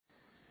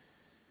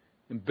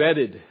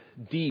Embedded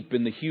deep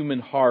in the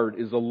human heart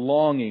is a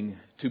longing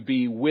to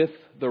be with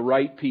the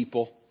right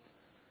people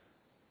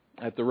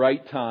at the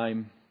right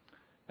time,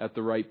 at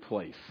the right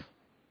place.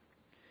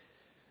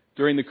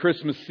 During the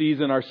Christmas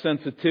season, our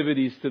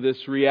sensitivities to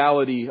this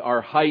reality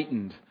are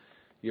heightened.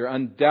 You're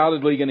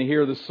undoubtedly going to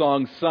hear the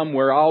song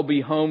somewhere, "I'll be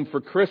home for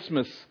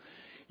Christmas.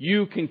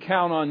 You can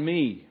count on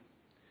me."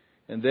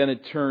 And then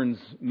it turns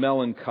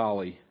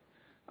melancholy.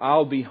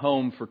 "I'll be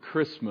home for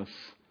Christmas,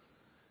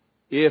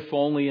 if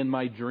only in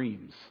my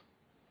dreams."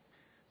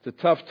 It's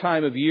a tough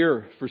time of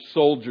year for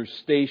soldiers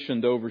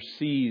stationed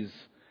overseas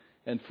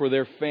and for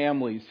their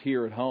families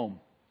here at home.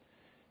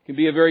 It can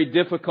be a very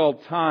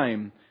difficult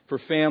time for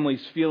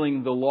families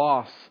feeling the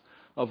loss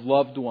of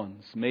loved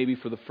ones, maybe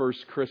for the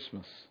first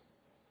Christmas.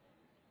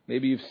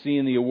 Maybe you've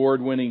seen the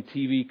award-winning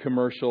TV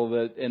commercial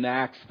that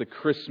enacts the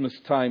Christmas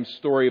time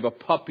story of a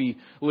puppy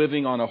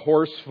living on a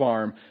horse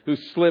farm who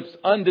slips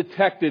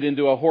undetected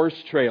into a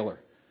horse trailer.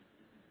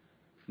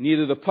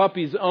 Neither the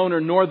puppy's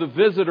owner nor the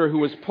visitor who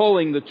was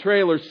pulling the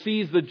trailer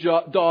sees the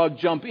dog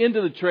jump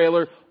into the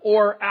trailer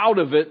or out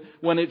of it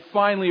when it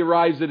finally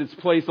arrives at its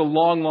place a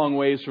long, long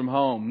ways from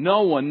home.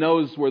 No one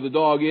knows where the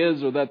dog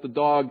is or that the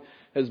dog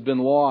has been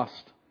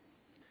lost.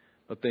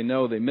 But they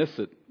know they miss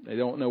it. They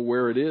don't know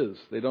where it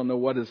is. They don't know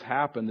what has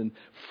happened. And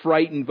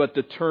frightened but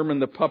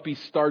determined, the puppy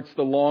starts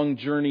the long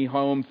journey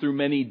home through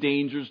many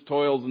dangers,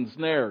 toils, and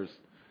snares.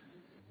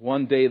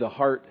 One day the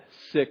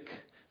heart-sick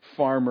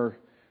farmer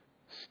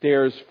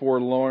stares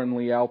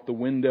forlornly out the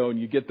window, and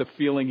you get the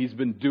feeling he's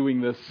been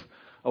doing this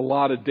a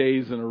lot of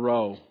days in a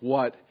row.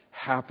 What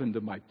happened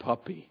to my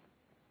puppy?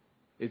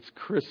 It's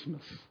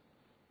Christmas.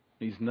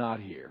 He's not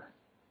here.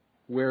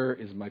 Where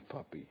is my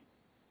puppy?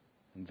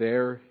 And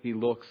there he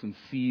looks and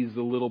sees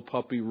the little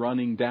puppy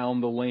running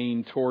down the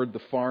lane toward the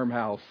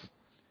farmhouse.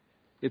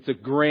 It's a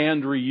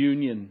grand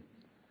reunion.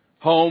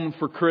 Home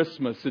for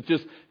Christmas. It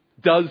just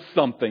does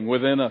something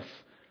within us.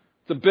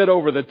 It's a bit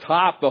over the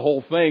top, the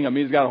whole thing. I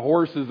mean, he's got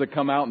horses that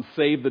come out and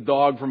save the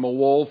dog from a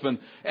wolf and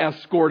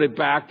escort it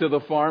back to the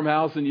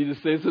farmhouse. And you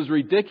just say, this is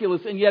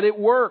ridiculous. And yet it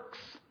works.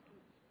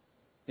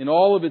 In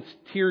all of its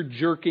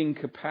tear-jerking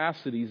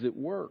capacities, it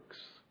works.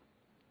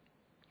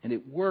 And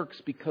it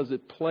works because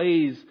it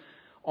plays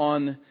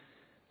on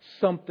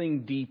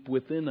something deep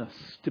within us,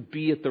 to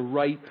be at the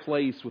right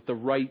place with the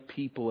right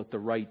people at the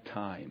right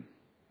time.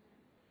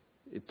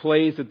 It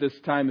plays at this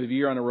time of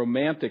year on a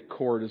romantic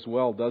chord as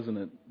well, doesn't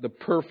it? The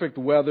perfect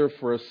weather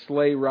for a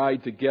sleigh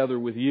ride together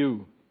with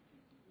you.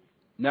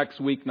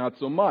 Next week, not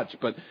so much,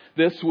 but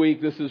this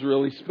week, this is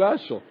really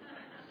special.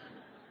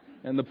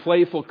 And the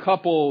playful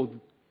couple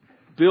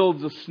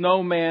builds a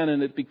snowman,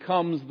 and it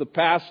becomes the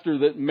pastor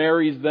that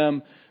marries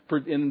them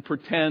and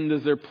pretend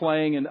as they're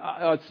playing. And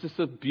it's just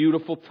a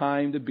beautiful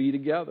time to be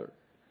together.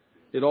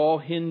 It all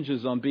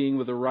hinges on being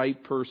with the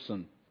right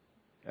person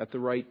at the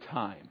right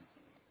time,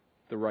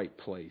 the right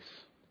place.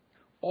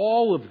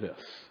 All of this,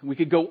 we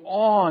could go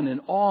on and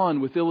on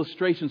with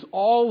illustrations.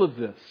 All of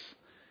this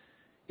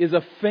is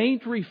a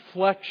faint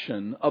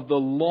reflection of the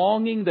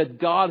longing that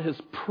God has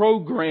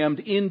programmed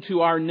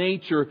into our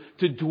nature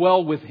to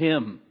dwell with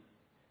Him,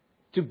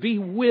 to be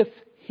with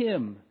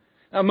Him.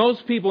 Now,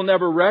 most people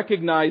never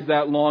recognize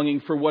that longing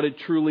for what it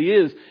truly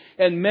is.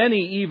 And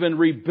many even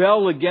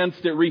rebel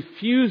against it,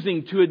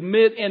 refusing to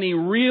admit any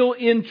real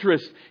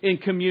interest in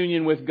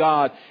communion with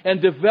God.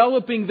 And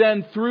developing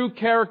then through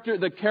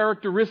the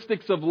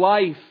characteristics of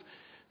life,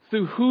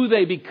 through who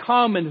they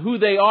become and who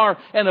they are,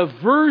 an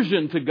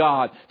aversion to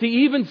God. To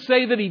even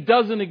say that He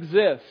doesn't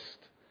exist.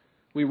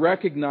 We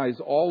recognize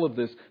all of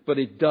this, but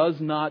it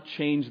does not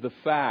change the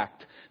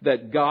fact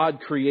that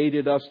God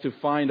created us to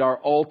find our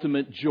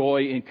ultimate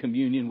joy in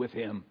communion with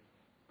Him.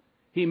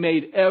 He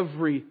made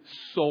every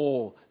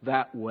soul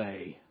that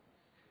way.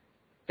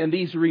 And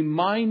these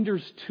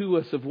reminders to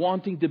us of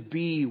wanting to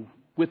be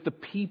with the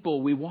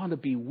people we want to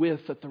be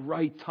with at the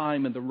right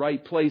time and the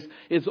right place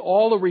is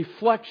all a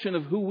reflection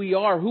of who we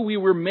are, who we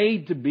were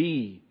made to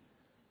be.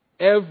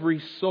 Every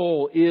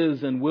soul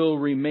is and will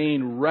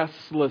remain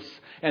restless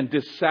and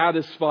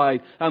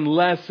dissatisfied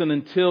unless and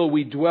until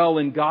we dwell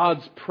in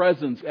God's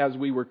presence as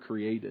we were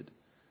created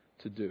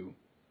to do.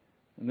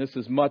 And this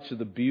is much of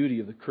the beauty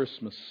of the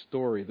Christmas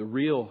story, the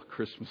real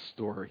Christmas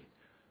story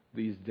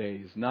these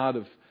days. Not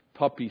of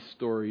puppy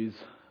stories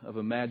of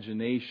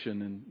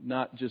imagination and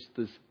not just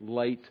this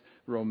light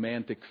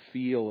romantic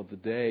feel of the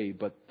day,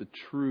 but the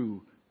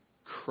true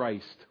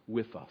Christ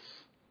with us.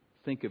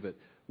 Think of it.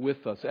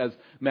 With us. As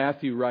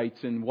Matthew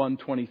writes in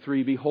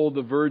 1:23, "Behold,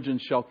 the virgin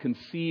shall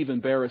conceive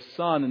and bear a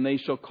son, and they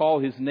shall call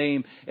his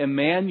name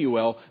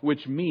Emmanuel,"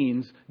 which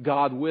means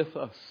God with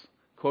us,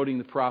 quoting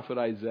the prophet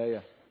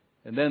Isaiah.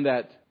 And then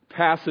that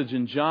passage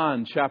in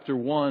John chapter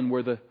 1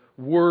 where the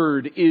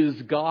Word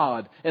is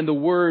God, and the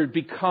Word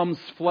becomes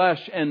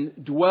flesh and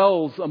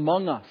dwells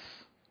among us.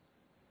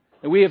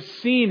 And we have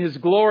seen His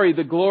glory,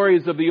 the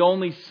glories of the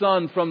only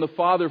Son from the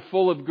Father,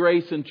 full of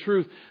grace and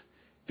truth.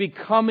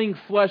 Becoming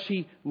flesh,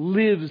 He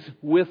lives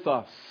with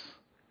us.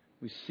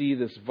 We see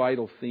this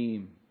vital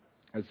theme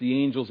as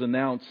the angels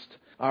announced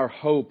our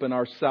hope and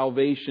our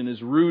salvation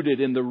is rooted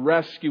in the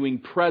rescuing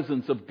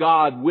presence of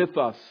God with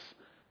us.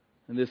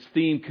 And this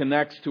theme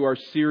connects to our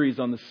series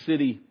on the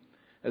city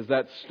as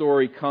that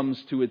story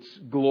comes to its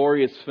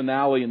glorious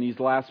finale in these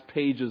last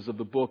pages of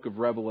the book of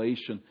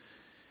Revelation.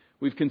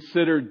 We've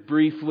considered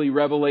briefly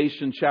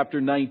Revelation chapter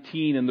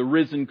 19 and the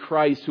risen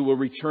Christ who will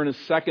return a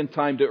second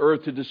time to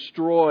earth to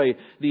destroy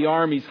the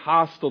armies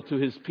hostile to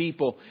His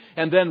people.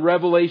 And then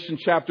Revelation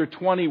chapter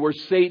 20 where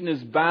Satan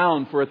is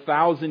bound for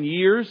 1,000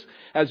 years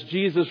as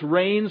Jesus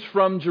reigns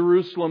from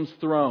Jerusalem's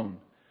throne.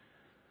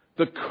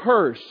 The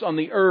curse on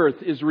the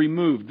earth is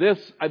removed. This,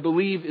 I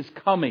believe, is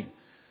coming.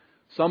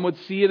 Some would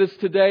see it as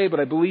today, but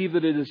I believe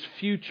that it is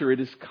future. It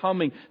is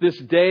coming. This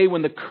day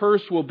when the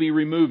curse will be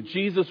removed.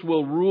 Jesus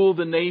will rule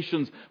the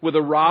nations with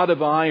a rod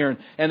of iron,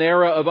 an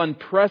era of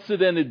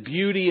unprecedented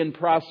beauty and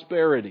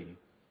prosperity.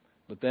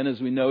 But then, as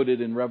we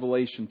noted in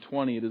Revelation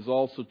 20, it is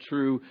also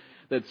true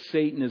that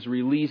Satan is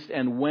released,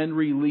 and when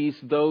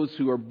released, those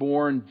who are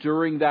born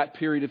during that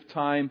period of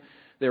time,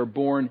 they're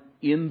born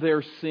in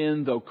their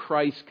sin, though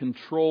Christ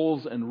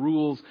controls and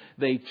rules.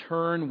 They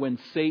turn when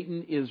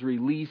Satan is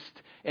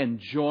released and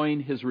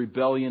join his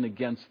rebellion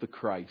against the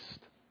Christ.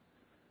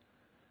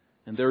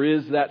 And there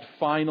is that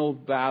final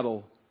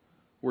battle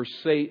where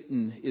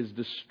Satan is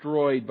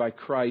destroyed by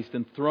Christ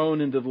and thrown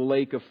into the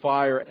lake of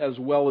fire, as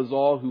well as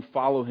all who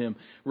follow him.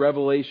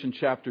 Revelation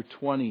chapter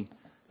 20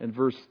 and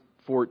verse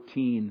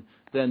 14.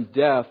 Then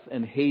death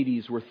and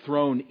Hades were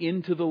thrown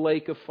into the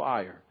lake of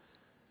fire.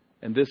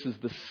 And this is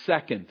the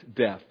second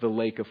death, the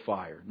lake of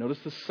fire. Notice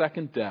the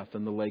second death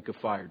in the lake of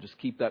fire. Just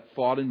keep that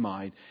thought in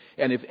mind.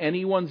 And if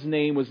anyone's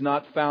name was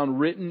not found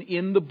written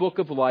in the book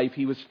of life,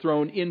 he was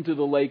thrown into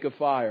the lake of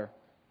fire.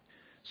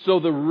 So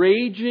the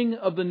raging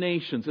of the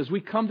nations, as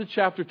we come to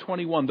chapter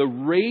 21, the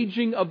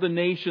raging of the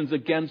nations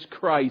against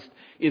Christ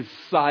is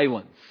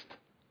silenced.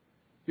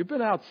 You've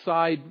been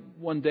outside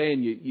one day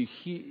and you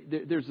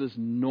hear, there's this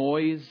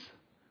noise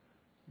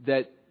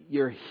that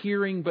you're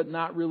hearing but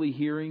not really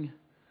hearing.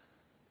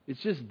 It's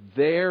just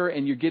there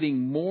and you're getting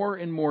more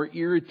and more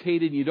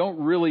irritated. You don't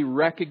really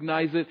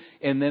recognize it.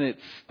 And then it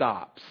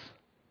stops.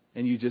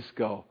 And you just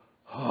go,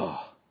 oh,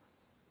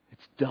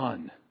 it's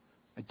done.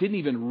 I didn't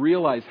even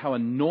realize how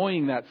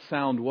annoying that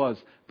sound was.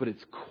 But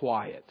it's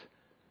quiet.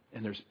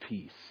 And there's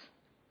peace.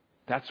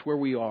 That's where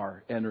we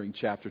are entering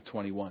chapter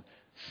 21.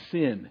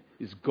 Sin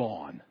is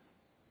gone.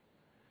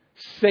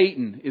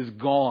 Satan is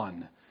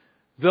gone.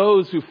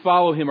 Those who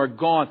follow him are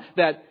gone.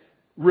 That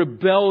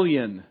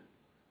rebellion,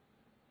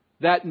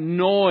 that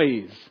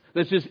noise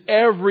that's just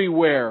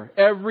everywhere,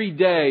 every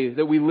day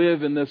that we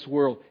live in this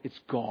world, it's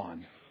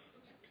gone.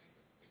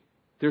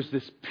 There's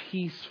this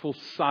peaceful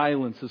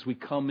silence as we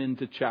come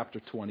into chapter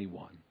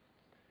 21.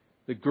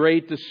 The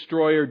great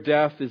destroyer,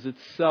 death, is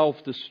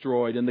itself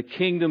destroyed, and the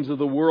kingdoms of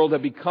the world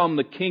have become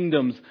the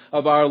kingdoms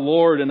of our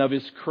Lord and of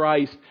His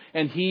Christ,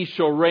 and He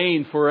shall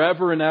reign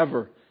forever and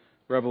ever.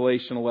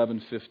 Revelation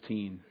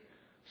 11:15.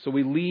 So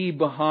we leave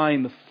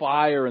behind the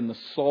fire and the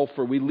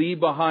sulfur. We leave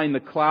behind the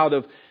cloud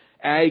of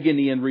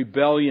agony and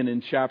rebellion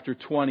in chapter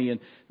 20. And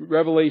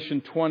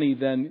Revelation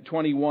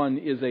 21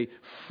 is a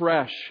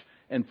fresh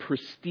and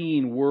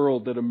pristine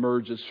world that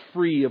emerges,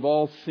 free of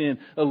all sin,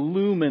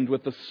 illumined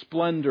with the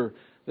splendor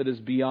that is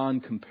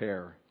beyond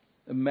compare.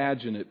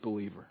 Imagine it,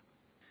 believer.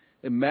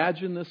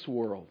 Imagine this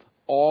world.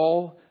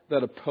 All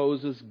that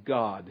opposes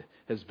God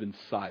has been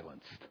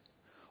silenced.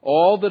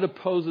 All that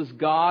opposes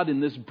God in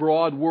this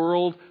broad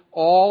world,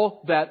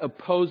 all that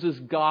opposes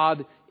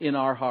God in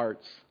our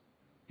hearts,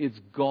 it's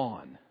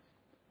gone.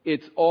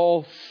 It's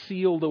all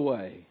sealed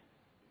away.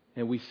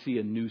 And we see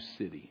a new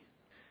city.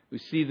 We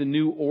see the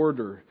new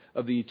order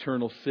of the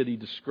eternal city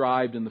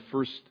described in the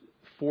first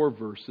 4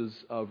 verses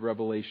of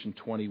Revelation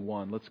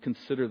 21. Let's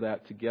consider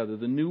that together.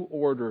 The new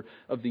order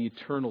of the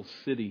eternal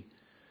city.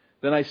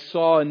 Then I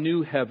saw a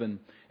new heaven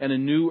and a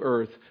new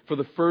earth. For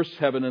the first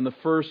heaven and the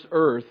first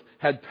earth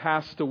had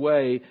passed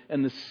away,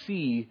 and the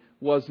sea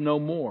was no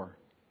more.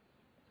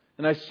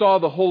 And I saw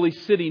the holy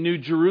city, New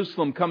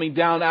Jerusalem, coming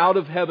down out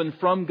of heaven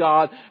from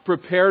God,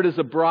 prepared as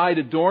a bride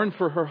adorned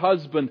for her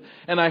husband.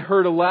 And I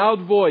heard a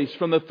loud voice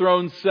from the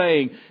throne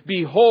saying,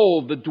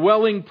 Behold, the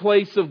dwelling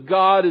place of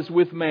God is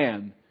with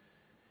man.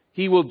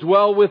 He will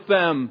dwell with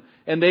them,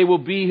 and they will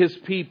be His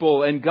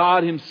people, and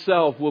God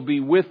Himself will be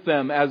with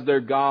them as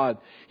their God.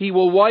 He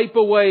will wipe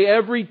away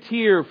every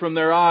tear from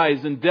their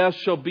eyes, and death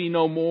shall be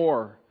no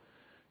more.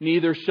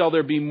 Neither shall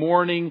there be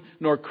mourning,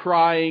 nor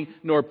crying,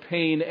 nor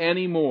pain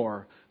any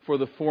more, for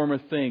the former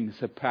things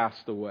have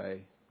passed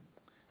away.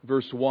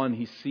 Verse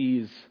 1,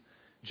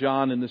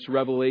 John in this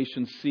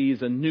revelation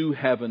sees a new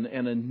heaven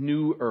and a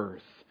new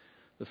earth.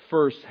 The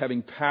first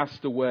having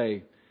passed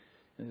away,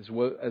 as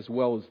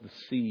well as the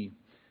sea.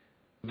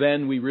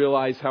 Then we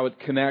realize how it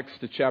connects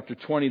to chapter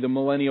 20. The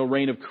millennial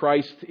reign of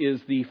Christ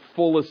is the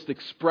fullest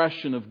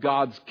expression of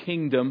God's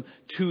kingdom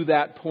to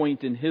that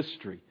point in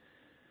history.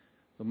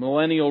 The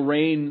millennial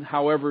reign,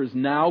 however, is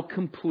now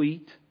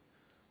complete.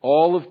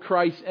 All of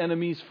Christ's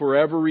enemies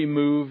forever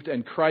removed,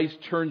 and Christ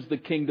turns the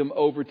kingdom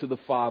over to the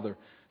Father.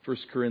 1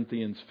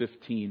 Corinthians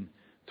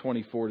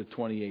 24 to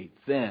 28.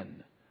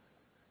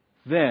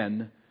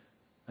 Then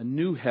a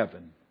new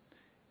heaven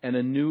and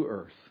a new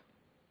earth.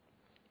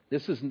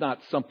 This is not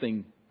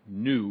something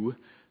new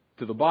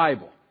to the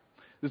Bible.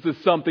 This is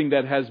something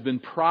that has been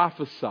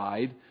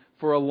prophesied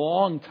for a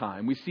long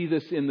time. We see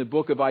this in the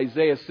book of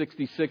Isaiah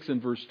 66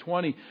 and verse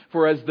 20.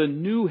 For as the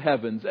new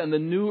heavens and the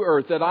new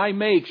earth that I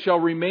make shall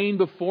remain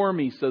before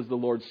me, says the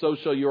Lord, so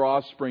shall your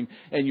offspring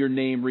and your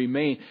name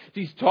remain.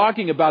 He's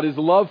talking about His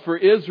love for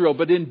Israel,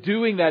 but in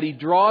doing that, He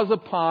draws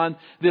upon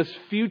this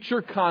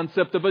future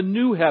concept of a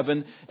new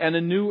heaven and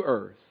a new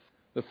earth.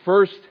 The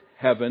first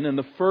heaven and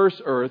the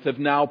first earth have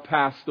now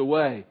passed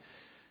away.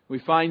 We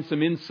find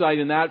some insight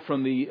in that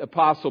from the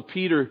Apostle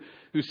Peter,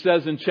 who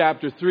says in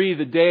chapter 3,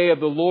 the day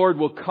of the Lord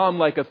will come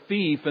like a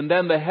thief, and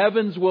then the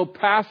heavens will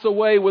pass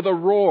away with a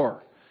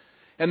roar,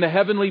 and the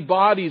heavenly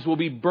bodies will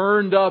be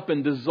burned up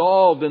and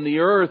dissolved, and the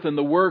earth and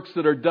the works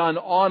that are done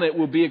on it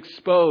will be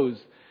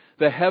exposed.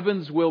 The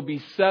heavens will be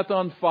set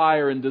on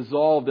fire and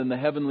dissolved, and the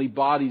heavenly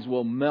bodies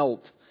will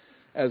melt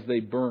as they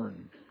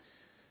burn.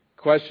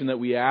 The question that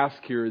we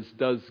ask here is,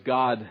 does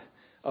God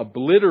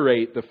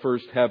obliterate the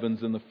first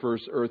heavens and the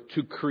first earth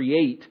to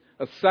create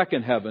a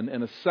second heaven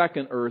and a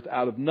second earth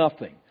out of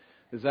nothing?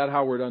 Is that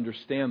how we're to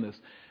understand this?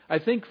 I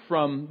think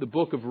from the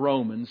book of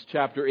Romans,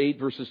 chapter 8,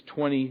 verses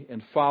 20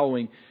 and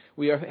following,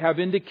 we have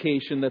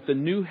indication that the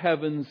new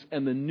heavens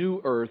and the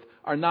new earth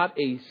are not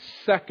a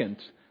second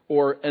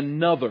or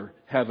another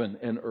heaven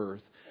and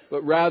earth,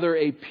 but rather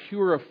a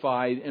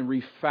purified and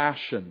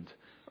refashioned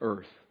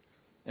earth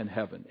and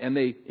heaven. And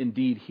they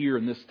indeed here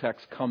in this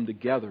text come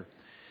together.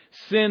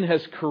 Sin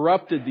has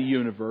corrupted the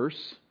universe.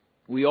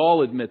 We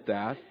all admit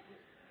that.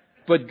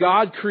 But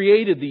God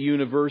created the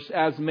universe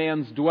as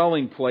man's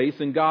dwelling place,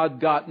 and God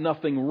got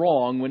nothing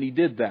wrong when He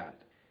did that.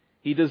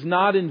 He does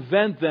not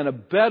invent then a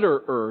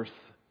better earth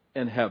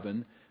and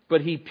heaven,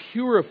 but He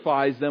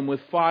purifies them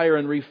with fire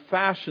and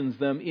refashions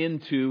them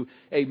into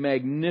a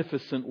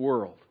magnificent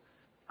world.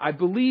 I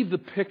believe the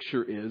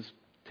picture is,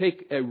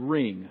 take a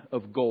ring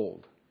of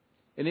gold,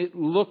 and it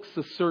looks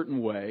a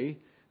certain way.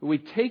 We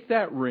take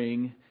that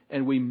ring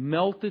and we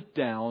melt it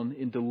down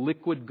into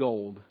liquid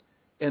gold,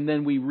 and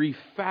then we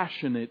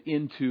refashion it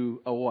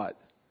into a what?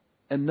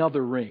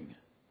 Another ring.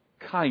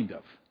 Kind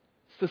of.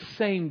 It's the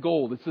same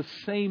gold. It's the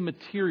same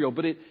material.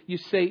 But you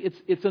say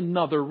it's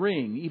another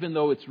ring, even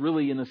though it's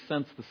really, in a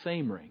sense, the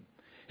same ring.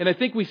 And I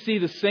think we see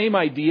the same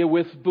idea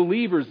with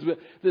believers.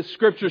 The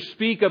Scriptures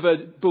speak of a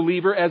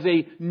believer as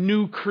a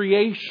new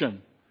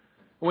creation.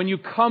 When you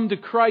come to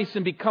Christ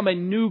and become a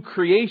new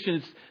creation,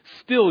 it's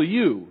still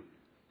you,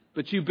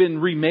 but you've been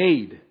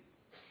remade.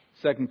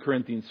 2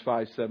 Corinthians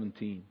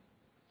 5:17.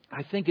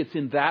 I think it's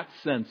in that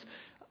sense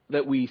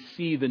that we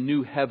see the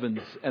new heavens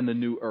and the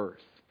new earth.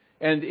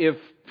 And if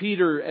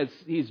Peter, as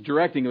he's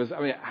directing us,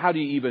 how do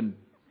you even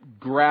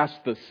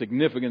grasp the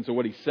significance of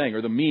what he's saying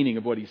or the meaning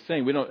of what he's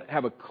saying? We don't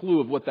have a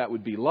clue of what that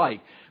would be like.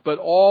 But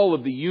all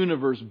of the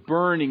universe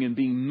burning and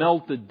being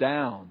melted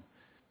down,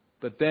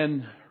 but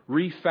then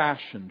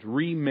refashioned,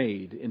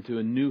 remade into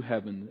a new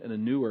heaven and a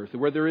new earth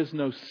where there is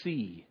no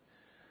sea.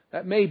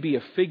 That may be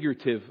a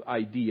figurative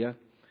idea.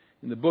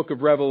 In the book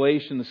of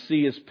Revelation, the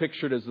sea is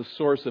pictured as the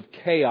source of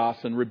chaos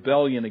and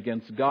rebellion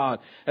against God.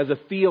 As a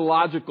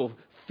theological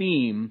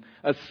theme,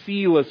 a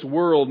sealess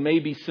world may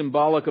be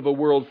symbolic of a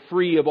world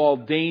free of all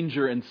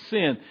danger and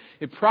sin.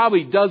 It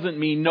probably doesn't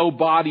mean no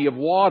body of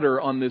water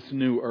on this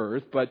new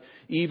earth, but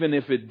even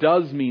if it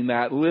does mean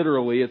that,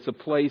 literally, it's a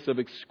place of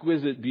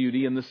exquisite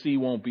beauty and the sea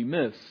won't be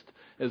missed,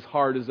 as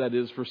hard as that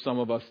is for some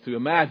of us to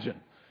imagine.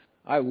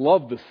 I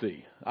love the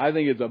sea. I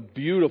think it's a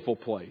beautiful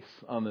place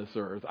on this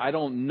earth. I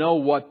don't know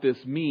what this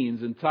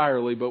means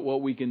entirely, but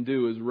what we can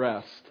do is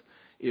rest.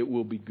 It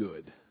will be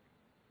good.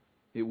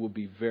 It will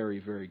be very,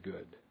 very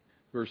good.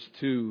 Verse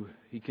 2,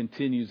 he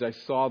continues, I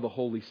saw the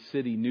holy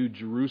city, New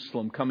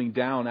Jerusalem, coming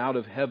down out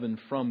of heaven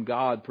from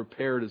God,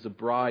 prepared as a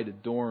bride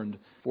adorned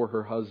for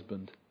her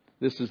husband.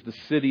 This is the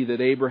city that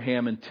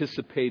Abraham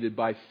anticipated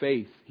by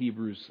faith,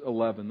 Hebrews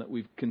 11, that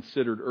we've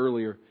considered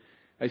earlier.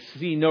 I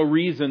see no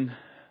reason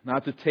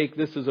not to take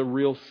this as a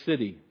real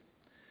city.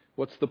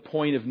 What's the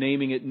point of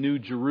naming it New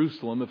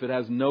Jerusalem if it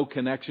has no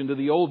connection to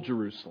the Old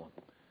Jerusalem?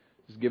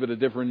 Just give it a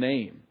different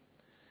name.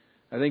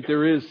 I think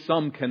there is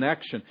some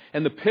connection.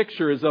 And the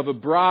picture is of a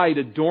bride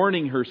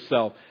adorning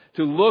herself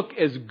to look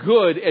as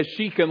good as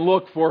she can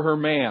look for her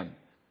man.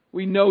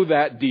 We know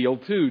that deal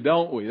too,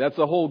 don't we? That's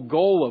the whole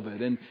goal of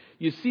it. And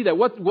you see that.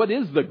 What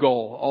is the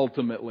goal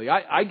ultimately?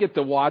 I get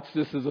to watch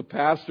this as a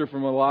pastor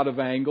from a lot of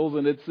angles,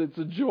 and it's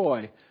a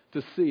joy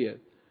to see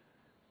it.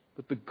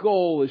 But the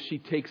goal is she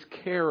takes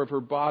care of her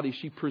body.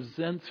 She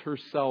presents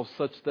herself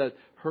such that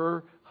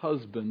her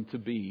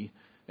husband-to-be,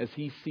 as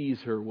he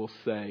sees her, will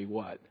say,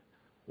 what?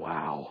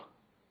 Wow.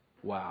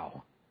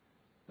 Wow.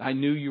 I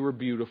knew you were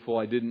beautiful.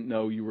 I didn't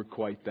know you were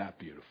quite that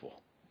beautiful.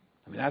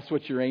 That's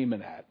what you're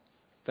aiming at.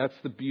 That's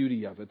the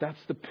beauty of it. That's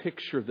the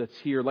picture that's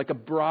here. Like a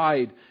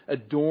bride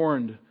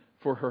adorned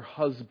for her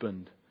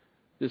husband.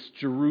 This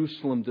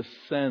Jerusalem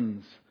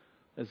descends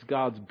as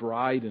God's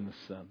bride in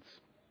a sense.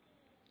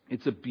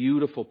 It's a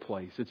beautiful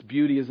place. Its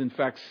beauty is in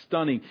fact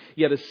stunning.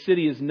 Yet a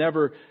city is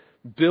never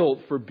built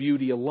for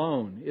beauty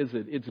alone, is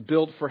it? It's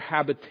built for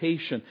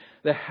habitation,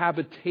 the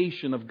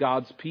habitation of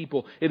God's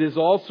people. It is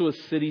also a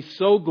city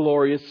so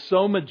glorious,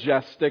 so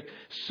majestic,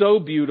 so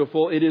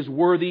beautiful, it is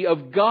worthy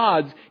of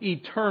God's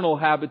eternal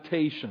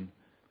habitation.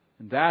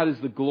 And that is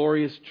the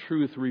glorious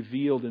truth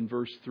revealed in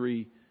verse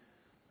 3.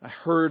 I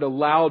heard a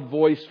loud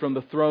voice from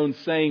the throne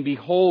saying,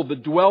 "Behold, the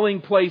dwelling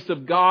place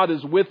of God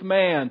is with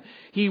man.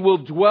 He will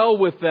dwell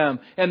with them,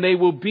 and they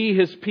will be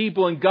His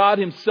people, and God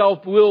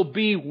Himself will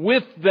be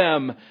with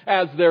them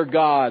as their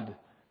God."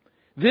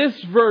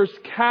 This verse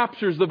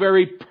captures the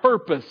very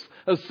purpose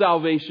of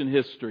salvation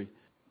history.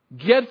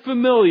 Get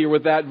familiar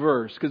with that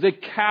verse, because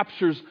it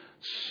captures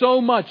so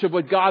much of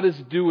what God is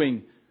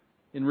doing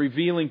in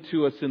revealing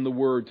to us in the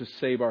Word to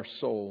save our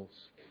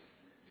souls.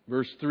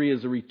 Verse 3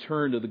 is a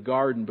return to the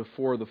garden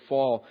before the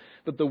fall.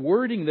 But the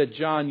wording that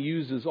John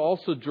uses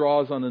also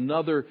draws on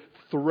another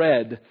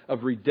thread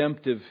of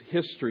redemptive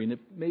history. And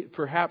it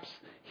perhaps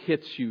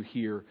hits you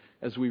here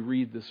as we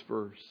read this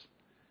verse.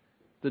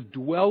 The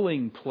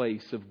dwelling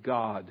place of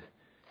God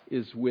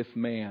is with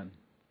man.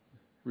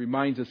 It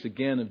reminds us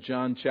again of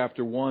John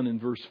chapter 1 and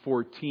verse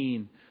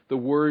 14. The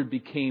Word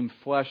became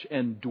flesh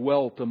and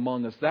dwelt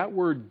among us. That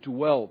word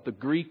dwelt, the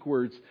Greek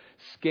words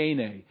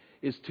skene,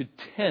 is to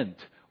tent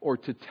or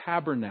to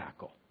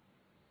tabernacle.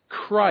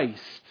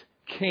 Christ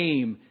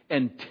came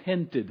and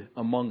tented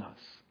among us.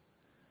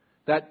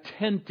 That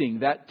tenting,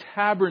 that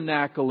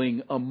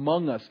tabernacling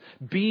among us,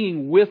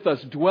 being with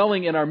us,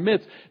 dwelling in our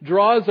midst,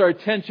 draws our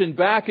attention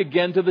back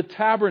again to the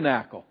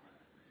tabernacle.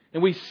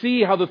 And we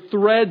see how the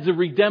threads of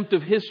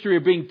redemptive history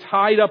are being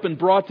tied up and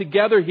brought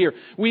together here.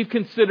 We've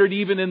considered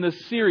even in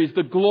this series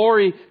the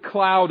glory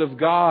cloud of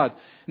God.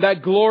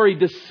 That glory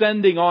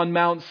descending on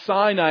Mount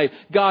Sinai,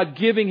 God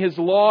giving His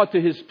law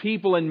to His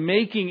people and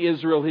making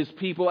Israel His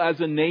people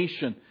as a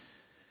nation.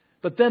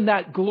 But then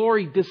that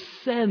glory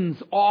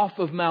descends off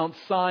of Mount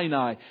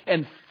Sinai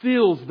and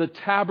fills the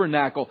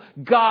tabernacle.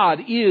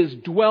 God is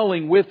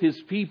dwelling with His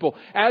people.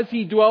 As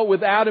He dwelt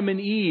with Adam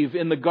and Eve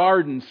in the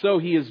garden, so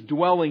He is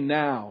dwelling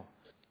now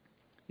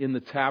in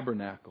the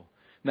tabernacle.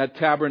 And that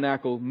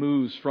tabernacle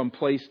moves from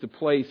place to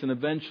place and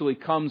eventually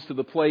comes to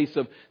the place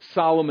of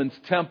Solomon's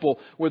temple,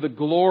 where the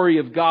glory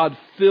of God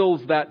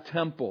fills that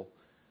temple.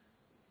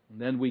 And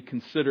then we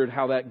considered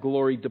how that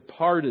glory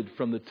departed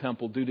from the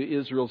temple due to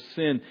Israel's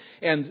sin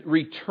and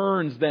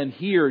returns then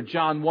here,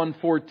 John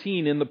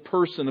 1:14, in the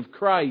person of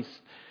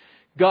Christ.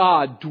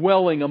 God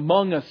dwelling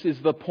among us is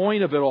the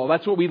point of it all.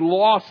 That's what we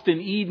lost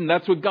in Eden.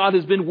 That's what God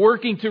has been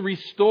working to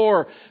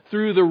restore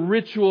through the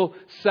ritual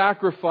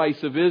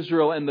sacrifice of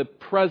Israel and the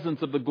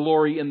presence of the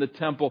glory in the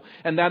temple.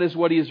 And that is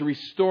what He is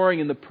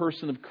restoring in the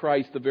person of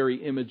Christ, the very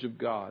image of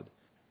God.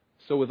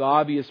 So with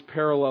obvious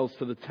parallels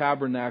to the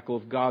tabernacle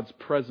of God's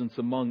presence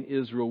among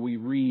Israel, we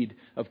read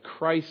of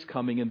Christ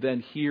coming, and then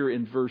here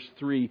in verse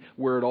 3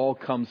 where it all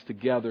comes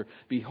together.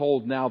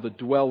 Behold now the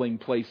dwelling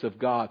place of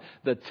God,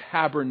 the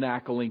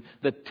tabernacling,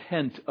 the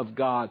tent of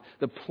God,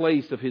 the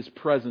place of His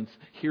presence.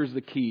 Here's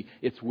the key,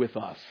 it's with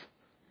us.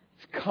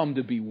 It's come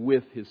to be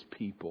with His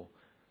people.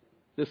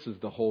 This is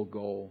the whole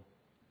goal.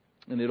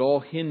 And it all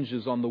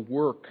hinges on the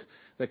work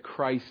that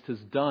Christ has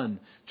done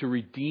to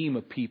redeem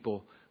a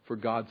people for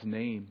God's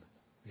name.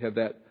 We have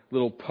that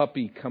little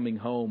puppy coming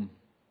home,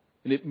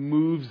 and it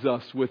moves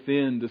us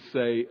within to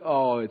say,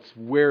 oh, it's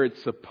where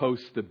it's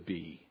supposed to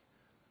be.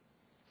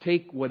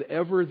 Take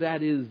whatever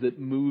that is that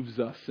moves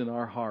us in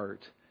our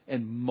heart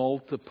and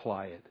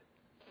multiply it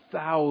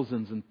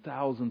thousands and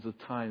thousands of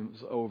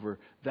times over.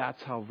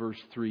 That's how verse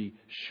 3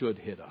 should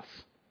hit us.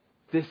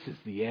 This is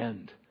the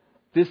end.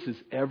 This is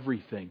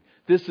everything.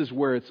 This is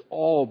where it's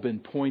all been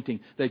pointing,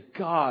 that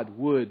God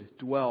would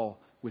dwell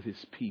with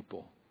His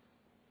people.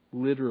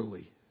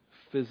 Literally,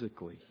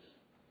 physically.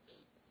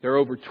 There are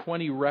over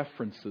 20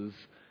 references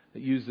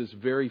that use this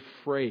very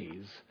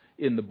phrase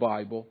in the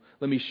Bible.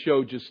 Let me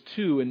show just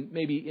two, and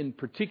maybe in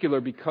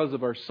particular because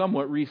of our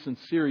somewhat recent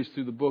series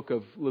through the book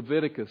of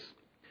Leviticus.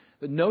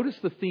 But notice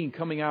the theme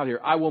coming out here.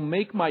 I will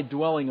make my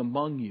dwelling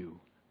among you.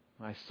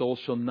 My soul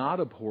shall not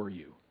abhor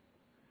you.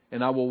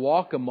 And I will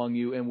walk among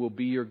you and will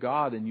be your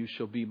God, and you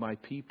shall be my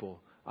people.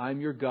 I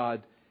am your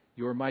God.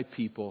 You're my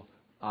people.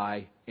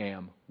 I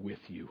am with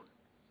you.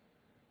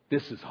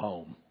 This is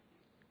home.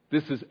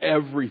 This is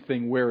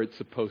everything where it's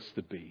supposed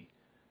to be.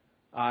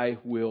 I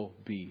will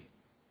be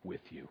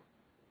with you.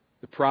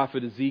 The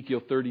prophet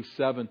Ezekiel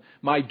 37,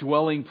 my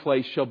dwelling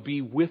place shall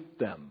be with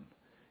them,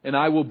 and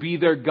I will be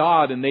their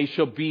God, and they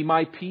shall be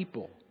my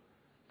people.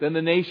 Then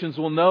the nations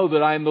will know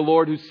that I am the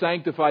Lord who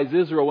sanctifies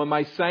Israel, when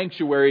my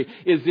sanctuary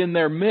is in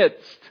their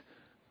midst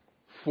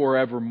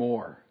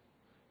forevermore.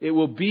 It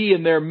will be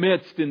in their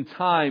midst in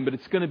time, but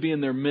it's going to be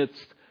in their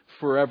midst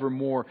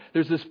forevermore.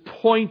 There's this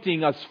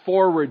pointing us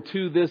forward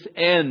to this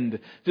end,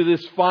 to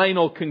this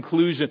final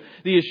conclusion.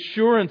 The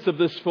assurance of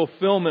this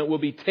fulfillment will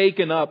be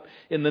taken up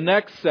in the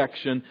next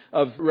section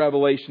of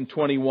Revelation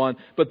 21.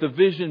 But the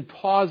vision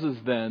pauses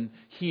then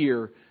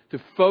here to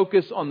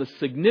focus on the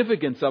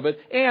significance of it,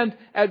 and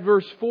at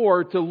verse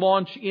 4 to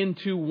launch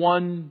into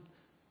one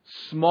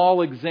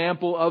small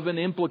example of an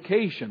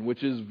implication,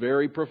 which is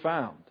very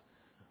profound.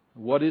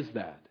 What is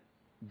that?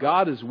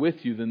 God is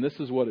with you, then this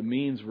is what it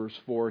means, verse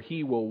 4.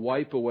 He will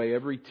wipe away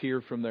every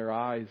tear from their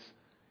eyes,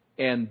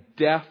 and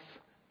death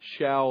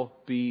shall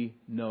be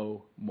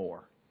no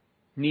more.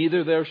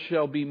 Neither there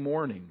shall be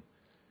mourning,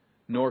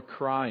 nor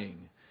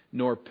crying,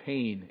 nor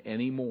pain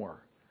any more,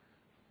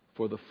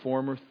 for the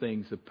former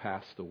things have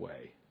passed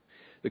away.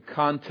 The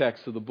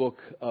context of the book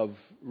of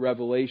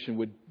Revelation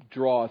would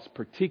draw us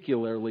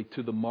particularly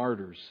to the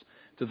martyrs,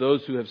 to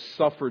those who have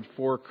suffered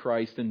for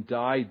Christ and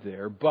died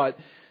there. But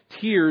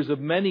tears of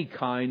many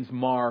kinds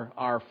mar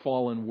our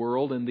fallen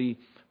world, and the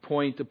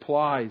point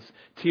applies.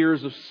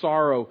 Tears of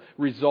sorrow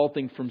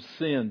resulting from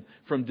sin,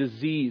 from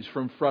disease,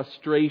 from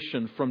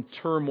frustration, from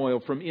turmoil,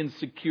 from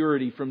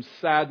insecurity, from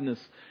sadness,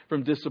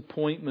 from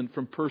disappointment,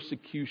 from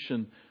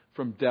persecution,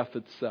 from death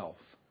itself.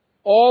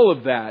 All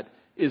of that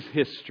is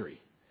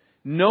history.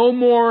 No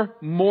more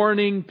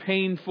mourning,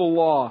 painful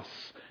loss.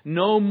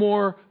 No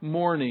more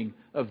mourning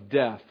of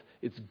death.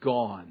 It's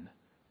gone.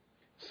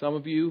 Some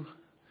of you,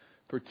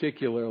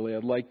 particularly,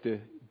 I'd like to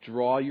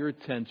draw your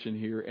attention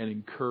here and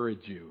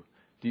encourage you.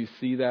 Do you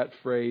see that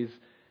phrase?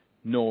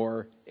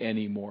 Nor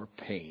any more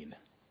pain.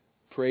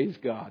 Praise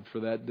God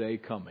for that day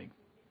coming.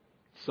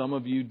 Some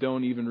of you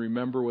don't even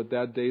remember what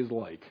that day is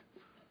like,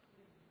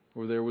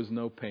 where there was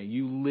no pain.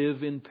 You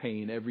live in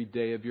pain every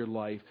day of your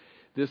life.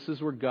 This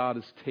is where God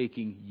is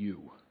taking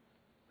you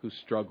who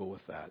struggle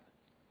with that.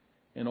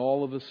 And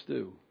all of us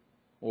do,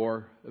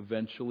 or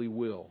eventually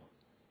will,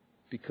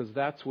 because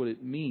that's what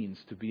it means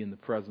to be in the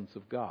presence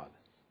of God.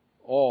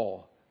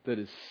 All that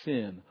is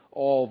sin,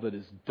 all that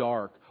is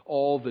dark,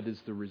 all that is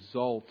the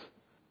result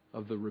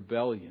of the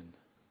rebellion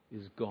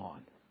is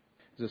gone.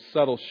 There's a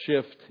subtle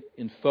shift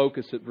in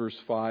focus at verse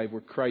 5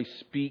 where Christ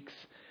speaks,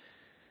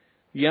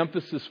 the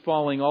emphasis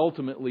falling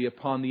ultimately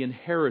upon the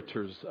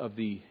inheritors of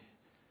the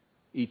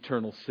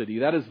eternal city.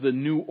 That is the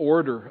new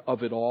order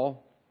of it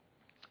all.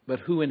 But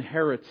who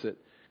inherits it?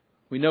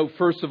 We know,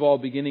 first of all,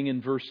 beginning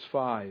in verse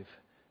 5,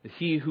 that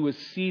He who is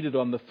seated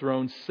on the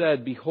throne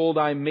said, "Behold,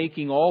 I am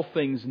making all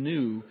things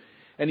new."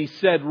 And He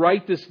said,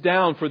 "Write this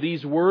down, for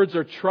these words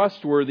are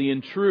trustworthy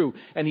and true."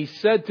 And He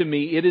said to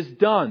me, "It is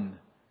done.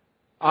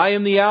 I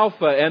am the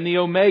Alpha and the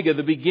Omega,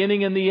 the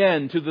beginning and the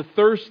end. To the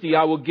thirsty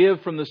I will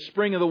give from the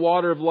spring of the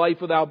water of life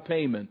without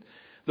payment.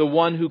 The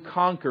one who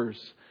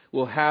conquers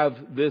will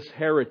have this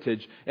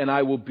heritage, and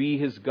I will be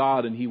his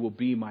God, and he will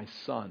be my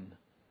son.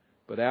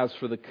 But as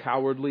for the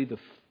cowardly, the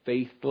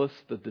faithless,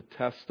 the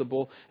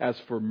detestable, as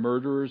for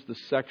murderers, the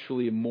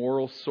sexually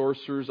immoral,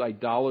 sorcerers,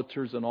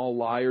 idolaters, and all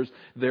liars,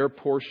 their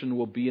portion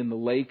will be in the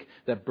lake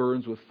that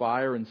burns with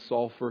fire and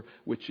sulfur,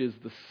 which is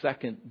the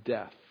second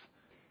death."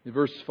 In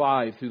verse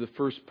 5 through the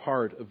first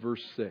part of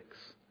verse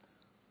 6.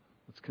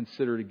 Let's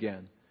consider it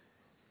again.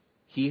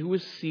 He who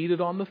is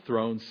seated on the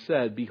throne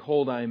said,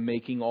 "Behold, I am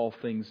making all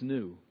things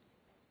new."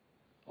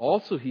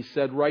 Also He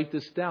said, "Write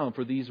this down,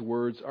 for these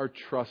words are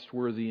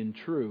trustworthy and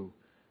true."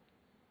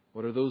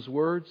 What are those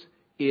words?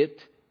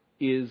 It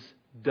is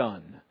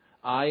done.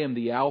 I am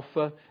the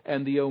Alpha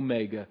and the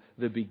Omega,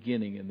 the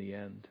beginning and the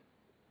end.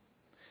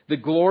 The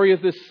glory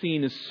of this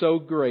scene is so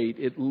great,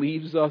 it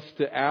leaves us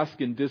to ask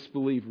in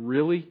disbelief,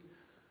 really?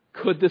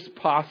 Could this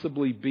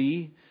possibly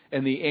be?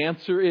 And the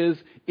answer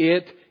is,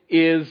 it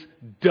is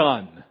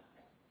done.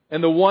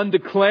 And the one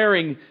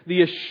declaring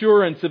the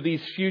assurance of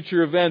these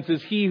future events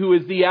is He who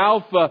is the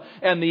Alpha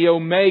and the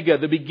Omega,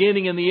 the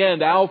beginning and the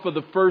end. Alpha,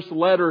 the first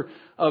letter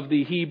of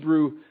the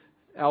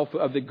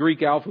of the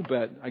Greek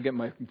alphabet. I get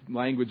my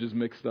languages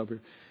mixed up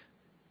here.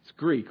 It's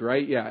Greek,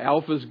 right? Yeah,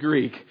 Alpha's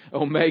Greek.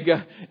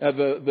 Omega,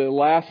 the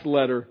last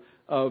letter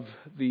of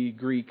the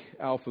Greek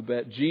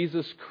alphabet.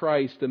 Jesus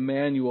Christ,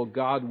 Emmanuel,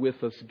 God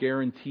with us,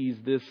 guarantees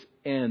this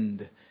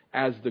end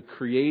as the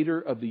creator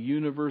of the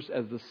universe,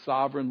 as the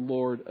sovereign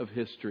Lord of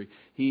history.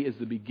 He is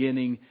the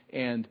beginning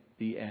and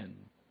the end.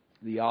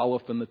 The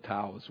Aleph and the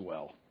Tau as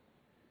well.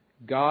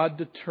 God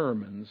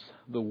determines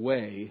the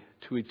way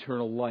to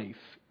eternal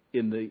life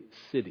in the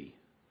city,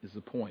 is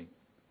the point.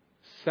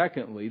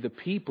 Secondly, the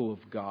people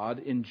of God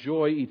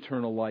enjoy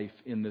eternal life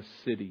in this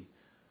city.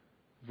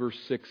 Verse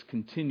 6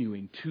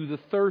 continuing, "To the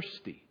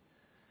thirsty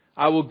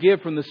I will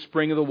give from the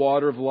spring of the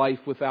water of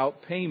life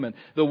without payment.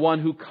 The one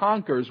who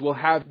conquers will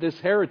have this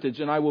heritage,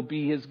 and I will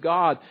be his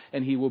God,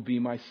 and he will be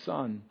my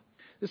son."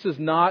 This is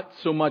not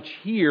so much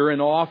here an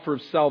offer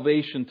of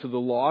salvation to the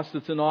lost.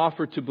 It's an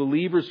offer to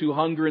believers who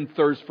hunger and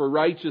thirst for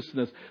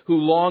righteousness, who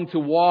long to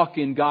walk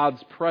in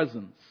God's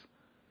presence.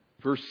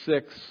 Verse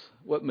 6,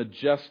 what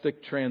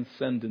majestic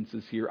transcendence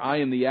is here. I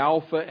am the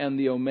Alpha and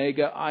the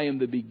Omega. I am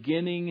the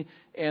beginning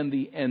and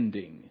the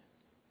ending.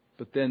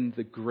 But then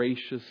the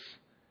gracious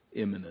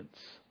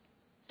imminence.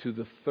 To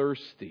the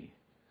thirsty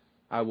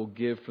I will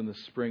give from the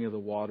spring of the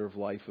water of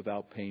life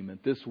without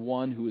payment. This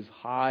one who is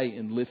high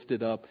and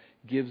lifted up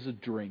gives a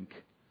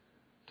drink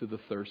to the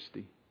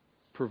thirsty.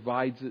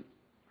 Provides it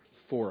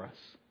for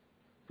us.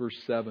 Verse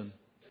 7.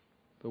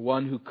 The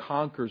one who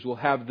conquers will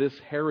have this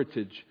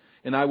heritage,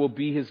 and I will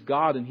be his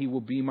God, and he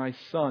will be my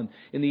son.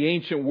 In the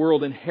ancient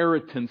world,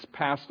 inheritance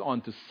passed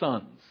on to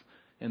sons,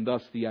 and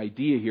thus the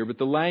idea here. But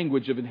the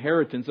language of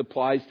inheritance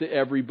applies to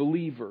every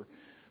believer.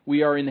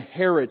 We are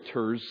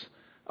inheritors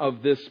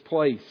of this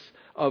place,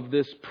 of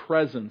this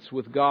presence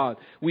with God.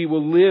 We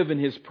will live in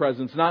his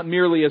presence, not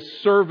merely as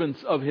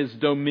servants of his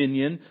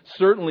dominion,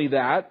 certainly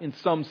that in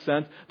some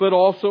sense, but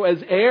also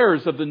as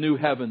heirs of the new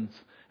heavens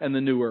and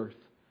the new earth.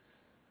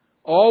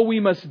 All we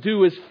must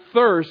do is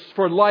thirst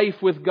for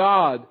life with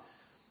God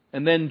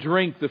and then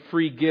drink the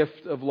free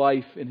gift of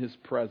life in his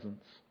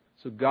presence.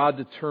 So God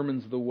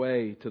determines the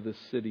way to this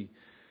city.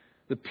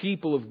 The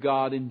people of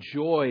God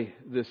enjoy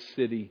this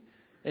city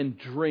and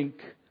drink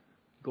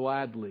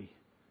gladly,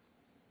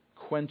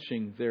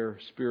 quenching their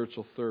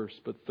spiritual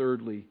thirst. But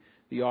thirdly,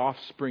 the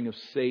offspring of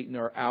Satan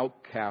are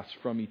outcasts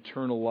from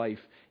eternal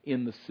life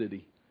in the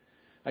city.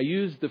 I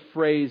use the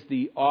phrase,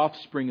 the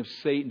offspring of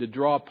Satan, to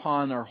draw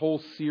upon our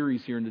whole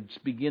series here and to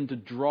begin to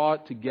draw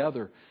it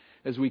together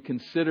as we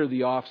consider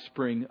the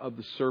offspring of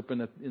the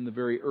serpent in the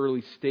very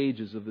early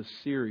stages of this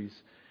series.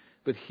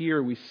 But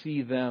here we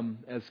see them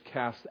as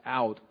cast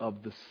out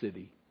of the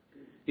city.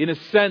 In a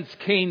sense,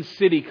 Cain's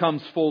city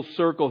comes full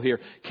circle here.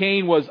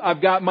 Cain was,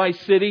 I've got my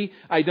city,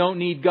 I don't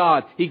need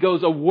God. He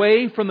goes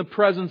away from the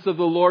presence of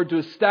the Lord to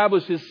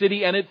establish his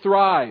city, and it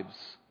thrives.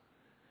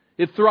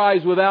 It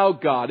thrives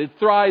without God. It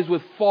thrives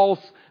with false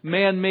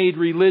man-made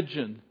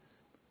religion.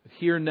 But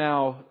here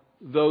now,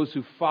 those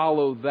who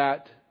follow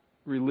that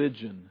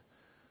religion,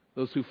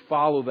 those who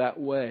follow that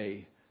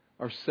way,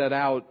 are set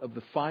out of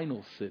the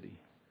final city,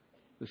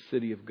 the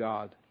city of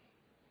God.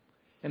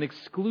 An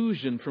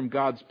exclusion from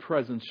God's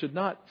presence should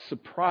not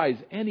surprise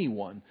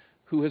anyone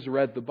who has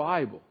read the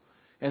Bible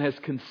and has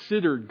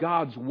considered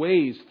God's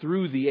ways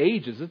through the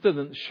ages. It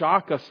doesn't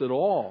shock us at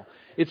all.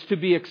 It's to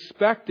be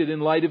expected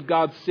in light of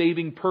God's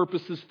saving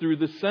purposes through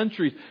the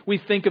centuries. We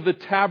think of the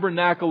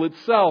tabernacle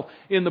itself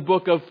in the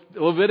book of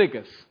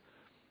Leviticus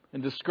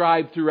and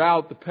described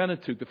throughout the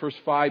Pentateuch, the first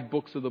 5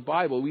 books of the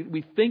Bible.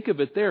 We think of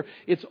it there.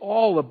 It's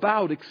all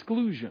about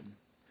exclusion.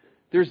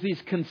 There's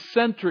these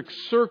concentric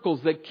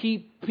circles that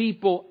keep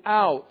people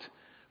out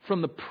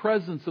from the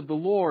presence of the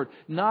Lord,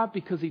 not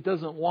because He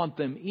doesn't want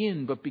them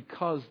in, but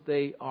because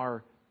they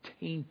are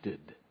tainted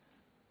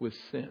with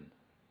sin.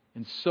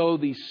 And so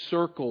these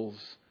circles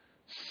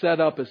set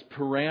up as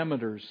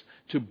parameters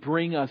to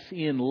bring us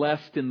in,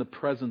 lest in the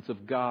presence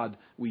of God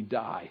we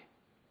die.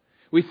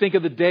 We think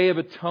of the Day of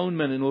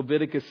Atonement in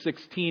Leviticus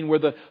 16, where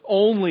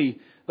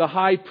the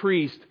high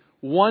priest,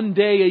 one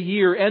day a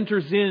year,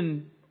 enters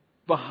in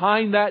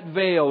behind that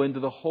veil into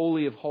the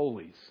Holy of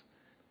Holies.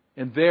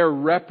 And there,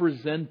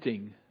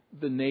 representing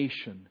the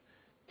nation,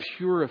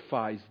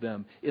 purifies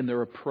them in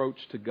their approach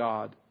to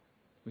God.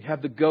 We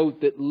have the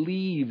goat that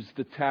leaves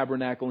the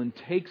tabernacle and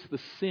takes the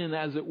sin,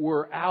 as it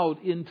were,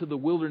 out into the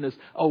wilderness,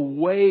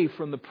 away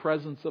from the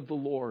presence of the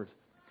Lord.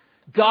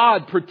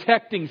 God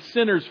protecting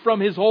sinners from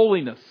His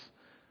holiness,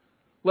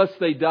 lest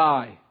they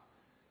die.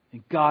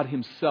 And God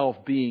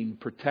Himself being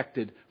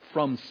protected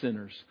from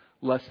sinners,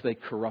 lest they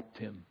corrupt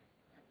Him.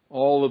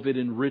 All of it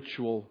in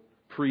ritual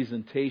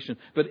presentation.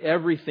 But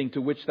everything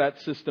to which that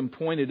system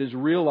pointed is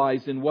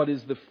realized in what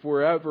is the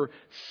forever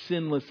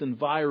sinless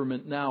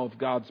environment now of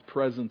God's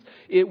presence.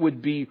 It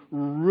would be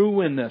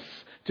ruinous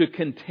to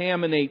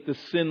contaminate the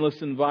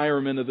sinless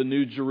environment of the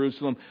New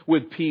Jerusalem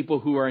with people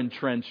who are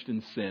entrenched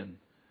in sin.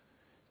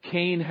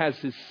 Cain has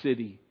his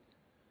city,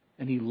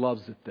 and he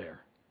loves it there.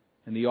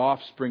 And the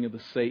offspring of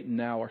the Satan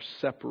now are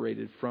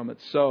separated from it.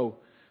 So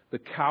the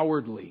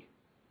cowardly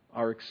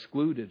are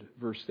excluded,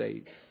 verse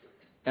 8.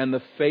 And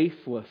the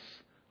faithless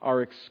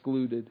are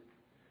excluded.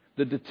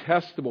 The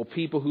detestable,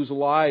 people whose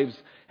lives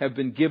have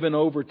been given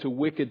over to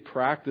wicked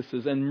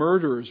practices, and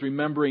murderers,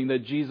 remembering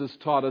that Jesus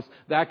taught us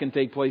that can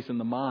take place in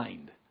the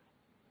mind.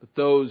 But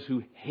those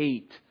who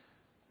hate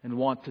and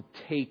want to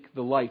take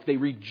the life, they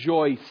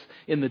rejoice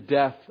in the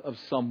death of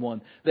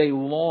someone. They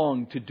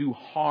long to do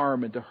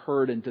harm and to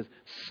hurt and to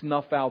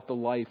snuff out the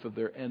life of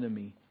their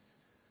enemy.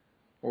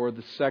 Or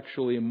the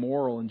sexually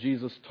immoral. And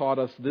Jesus taught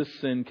us this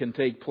sin can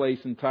take place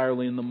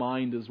entirely in the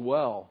mind as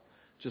well,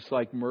 just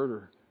like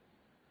murder.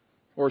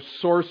 Or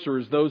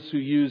sorcerers, those who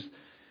use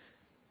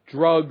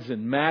drugs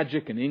and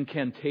magic and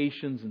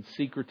incantations and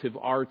secretive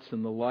arts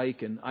and the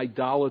like. And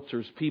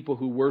idolaters, people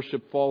who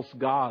worship false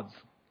gods.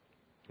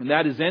 And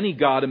that is any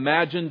god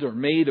imagined or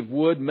made of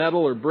wood,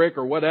 metal or brick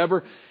or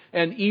whatever.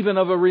 And even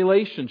of a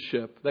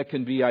relationship that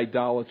can be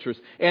idolatrous.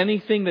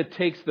 Anything that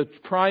takes the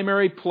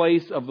primary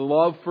place of the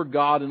love for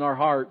God in our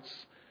hearts.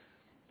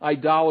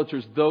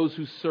 Idolaters, those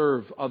who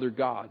serve other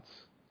gods.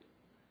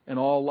 And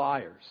all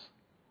liars.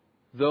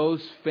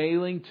 Those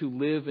failing to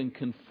live in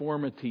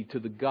conformity to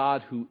the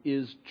God who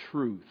is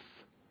truth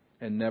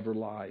and never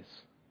lies.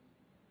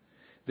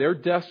 Their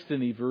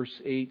destiny,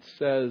 verse 8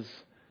 says,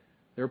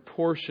 their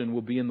portion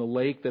will be in the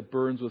lake that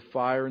burns with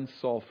fire and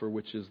sulfur,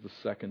 which is the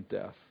second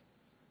death.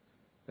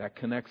 That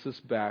connects us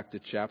back to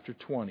chapter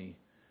 20,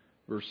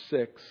 verse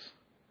 6,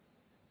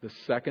 the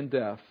second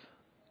death,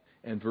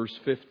 and verse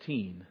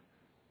 15,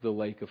 the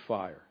lake of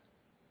fire.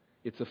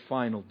 It's a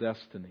final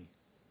destiny.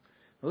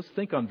 Let's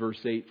think on verse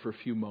 8 for a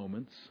few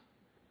moments.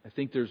 I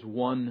think there's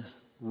one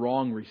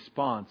wrong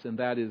response, and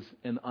that is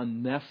an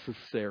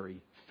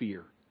unnecessary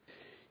fear.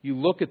 You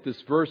look at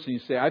this verse and you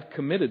say, I've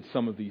committed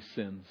some of these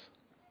sins.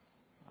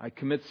 I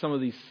commit some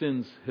of these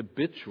sins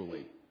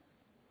habitually.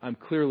 I'm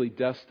clearly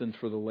destined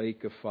for the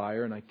lake of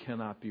fire and I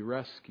cannot be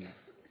rescued.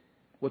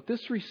 What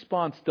this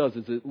response does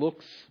is it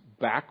looks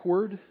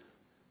backward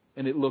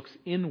and it looks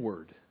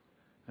inward.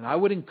 And I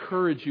would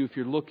encourage you, if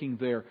you're looking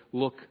there,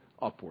 look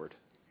upward.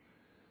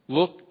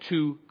 Look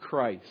to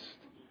Christ.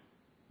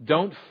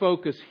 Don't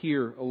focus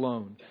here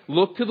alone.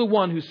 Look to the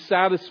one who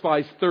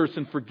satisfies thirst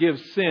and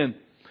forgives sin.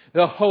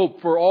 The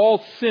hope for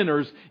all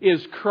sinners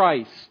is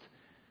Christ.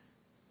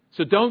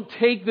 So don't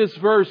take this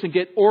verse and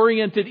get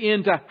oriented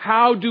into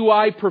how do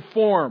I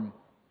perform.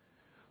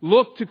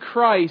 Look to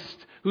Christ,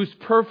 whose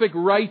perfect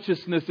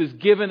righteousness is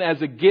given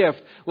as a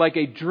gift, like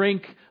a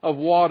drink of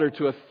water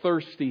to a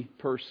thirsty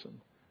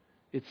person.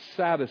 It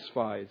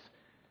satisfies.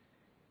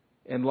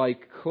 And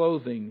like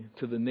clothing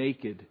to the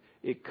naked,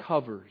 it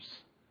covers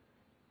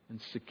and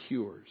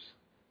secures.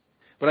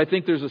 But I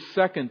think there's a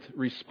second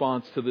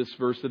response to this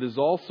verse that is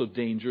also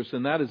dangerous,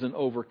 and that is an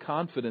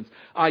overconfidence.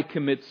 I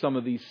commit some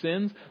of these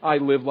sins. I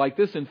live like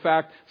this. In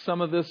fact,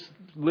 some of this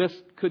list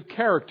could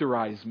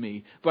characterize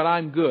me, but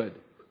I'm good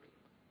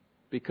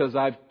because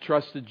I've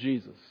trusted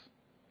Jesus.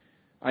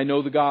 I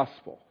know the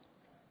gospel.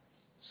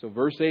 So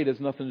verse 8 has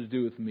nothing to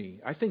do with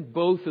me. I think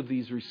both of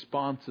these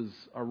responses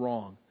are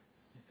wrong.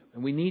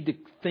 And we need to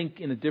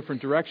think in a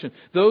different direction.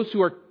 Those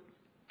who are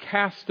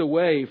cast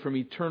away from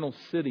eternal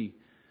city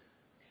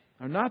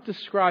are not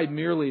described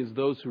merely as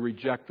those who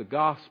reject the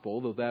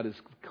gospel, though that is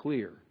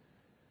clear.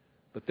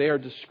 But they are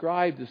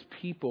described as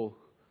people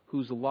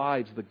whose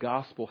lives the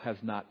gospel has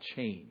not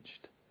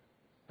changed.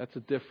 That's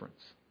a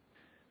difference.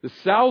 The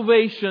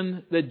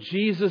salvation that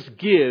Jesus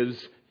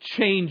gives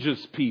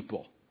changes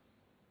people.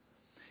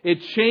 It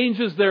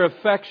changes their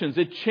affections.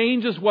 It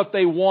changes what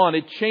they want.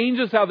 It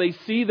changes how they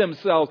see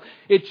themselves.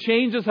 It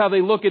changes how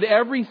they look at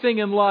everything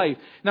in life.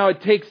 Now, it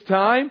takes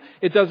time.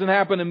 It doesn't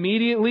happen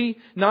immediately.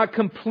 Not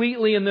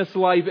completely in this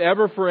life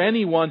ever for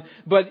anyone.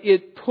 But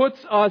it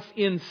puts us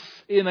in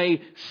a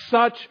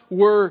such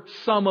were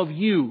some of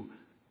you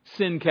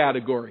sin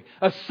category.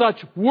 A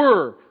such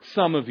were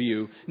some of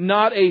you.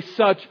 Not a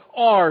such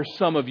are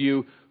some of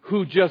you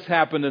who just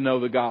happen to know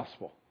the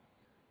gospel.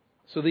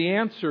 So the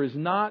answer is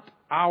not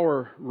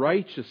our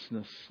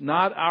righteousness,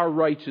 not our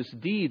righteous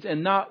deeds,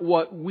 and not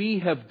what we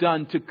have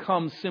done to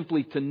come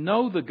simply to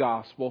know the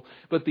gospel,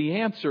 but the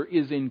answer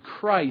is in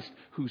Christ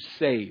who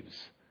saves.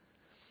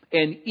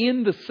 And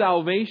in the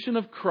salvation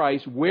of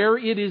Christ, where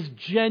it is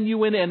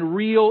genuine and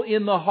real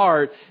in the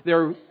heart,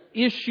 there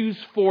issues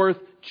forth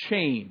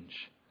change,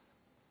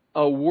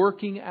 a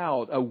working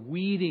out, a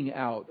weeding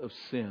out of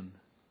sin.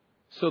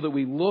 So that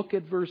we look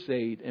at verse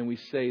 8 and we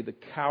say, the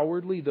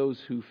cowardly, those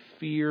who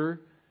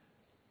fear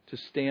to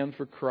stand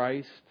for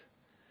Christ,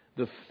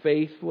 the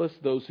faithless,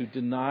 those who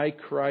deny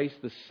Christ,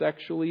 the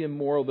sexually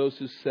immoral, those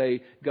who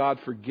say, God,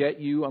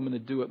 forget you, I'm going to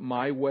do it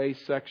my way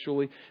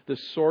sexually, the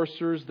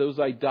sorcerers, those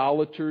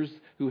idolaters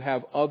who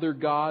have other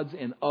gods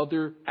and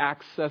other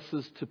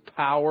accesses to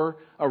power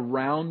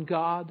around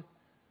God,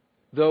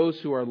 those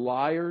who are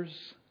liars,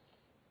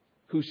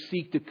 who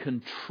seek to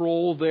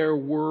control their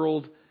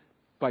world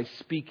by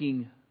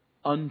speaking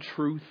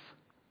untruth,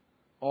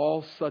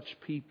 all such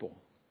people,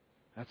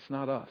 that's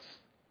not us.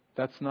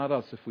 That's not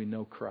us if we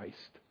know Christ.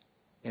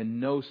 And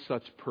no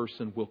such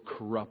person will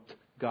corrupt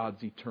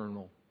God's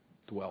eternal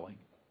dwelling.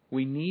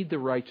 We need the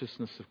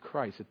righteousness of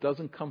Christ. It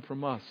doesn't come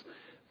from us.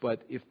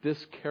 But if this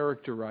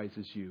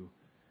characterizes you,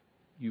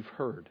 you've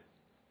heard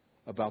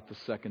about the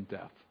second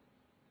death.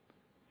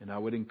 And I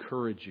would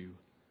encourage you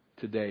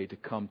today to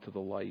come to the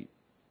light.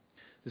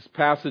 This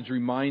passage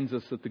reminds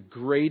us that the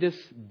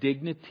greatest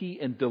dignity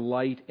and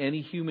delight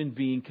any human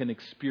being can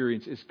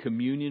experience is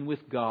communion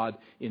with God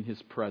in His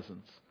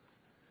presence.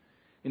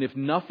 And if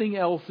nothing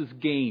else is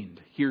gained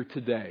here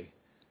today,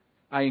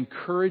 I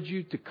encourage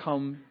you to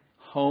come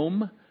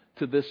home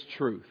to this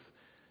truth.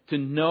 To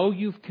know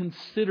you've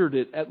considered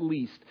it at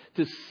least.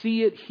 To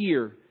see it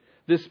here.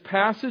 This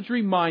passage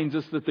reminds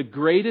us that the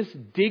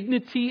greatest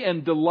dignity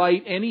and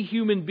delight any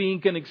human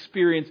being can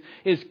experience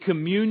is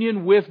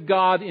communion with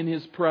God in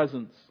His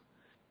presence.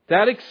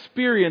 That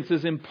experience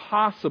is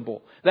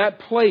impossible. That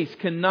place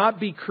cannot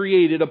be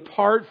created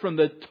apart from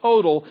the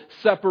total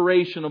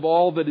separation of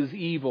all that is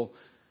evil,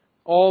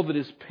 all that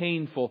is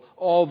painful,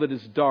 all that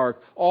is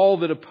dark, all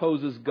that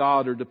opposes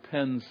God or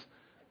depends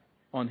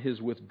on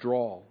His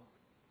withdrawal.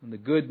 And the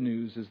good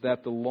news is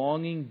that the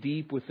longing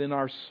deep within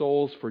our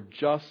souls for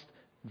just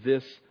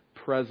this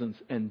presence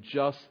and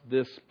just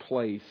this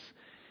place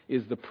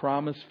is the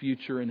promised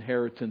future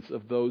inheritance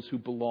of those who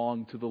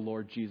belong to the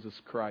Lord Jesus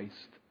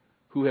Christ,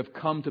 who have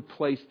come to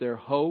place their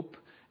hope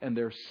and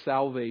their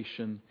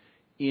salvation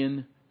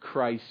in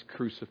Christ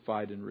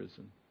crucified and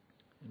risen.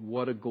 And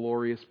what a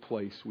glorious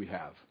place we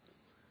have.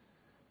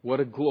 What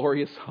a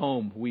glorious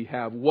home we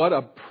have. What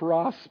a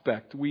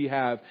prospect we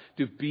have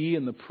to be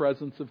in the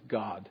presence of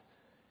God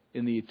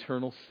in the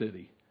eternal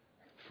city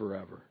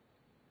forever.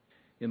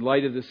 In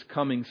light of this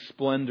coming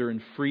splendor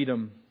and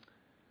freedom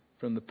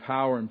from the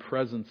power and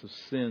presence of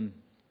sin,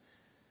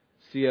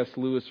 C.S.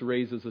 Lewis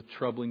raises a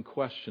troubling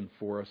question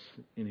for us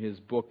in his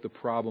book, The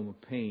Problem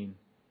of Pain.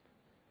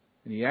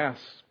 And he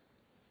asks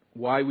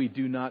why we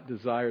do not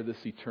desire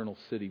this eternal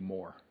city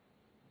more.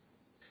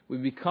 We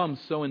become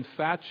so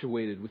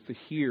infatuated with the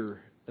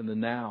here and the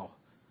now,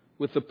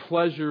 with the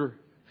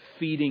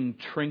pleasure-feeding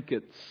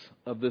trinkets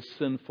of this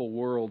sinful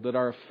world, that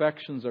our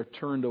affections are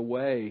turned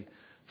away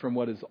from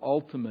what is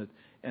ultimate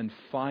and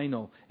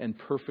final and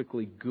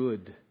perfectly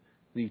good,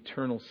 the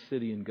eternal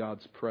city in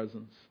God's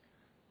presence.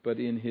 But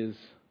in his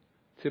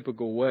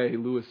typical way,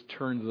 Lewis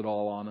turns it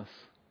all on us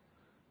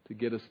to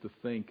get us to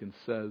think and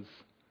says,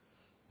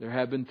 there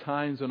have been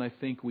times when I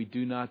think we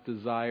do not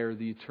desire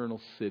the eternal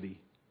city.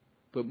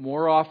 But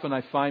more often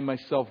I find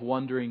myself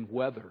wondering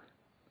whether,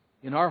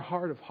 in our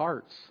heart of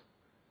hearts,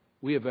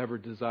 we have ever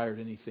desired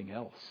anything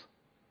else.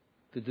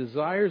 The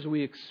desires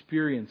we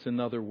experience,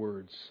 in other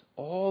words,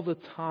 all the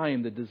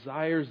time, the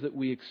desires that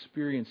we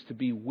experience to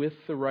be with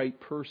the right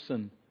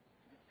person,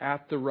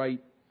 at the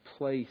right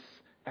place,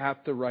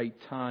 at the right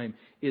time,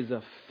 is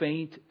a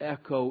faint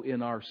echo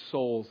in our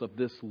souls of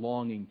this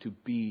longing to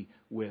be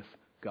with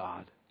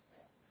God.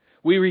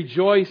 We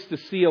rejoice to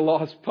see a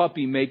lost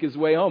puppy make his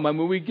way home. I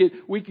mean,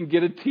 we can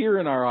get a tear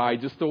in our eye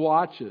just to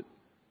watch it.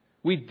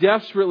 We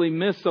desperately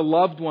miss a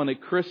loved one at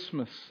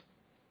Christmas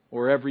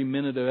or every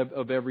minute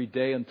of every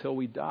day until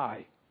we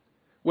die.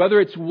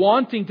 Whether it's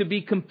wanting to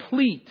be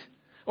complete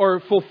or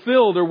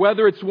fulfilled, or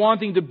whether it's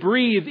wanting to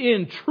breathe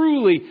in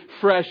truly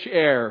fresh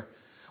air,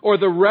 or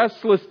the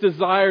restless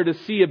desire to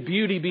see a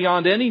beauty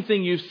beyond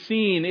anything you've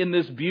seen in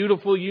this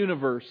beautiful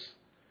universe.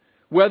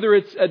 Whether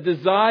it's a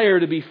desire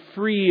to be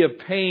free of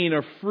pain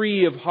or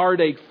free of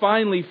heartache,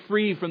 finally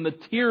free from the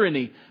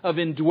tyranny of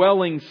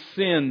indwelling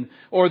sin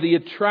or the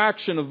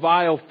attraction of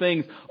vile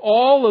things,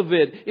 all of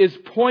it is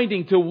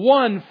pointing to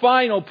one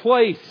final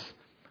place,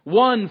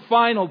 one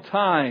final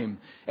time,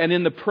 and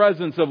in the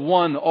presence of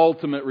one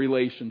ultimate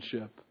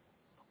relationship.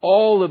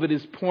 All of it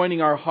is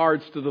pointing our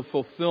hearts to the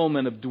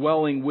fulfillment of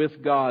dwelling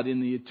with God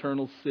in the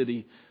eternal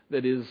city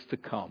that is to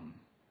come.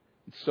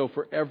 So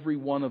for every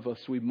one of us,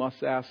 we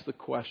must ask the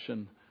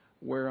question,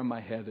 where am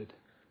I headed?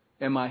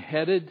 Am I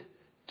headed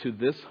to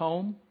this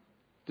home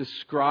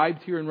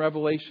described here in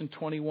Revelation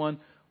 21,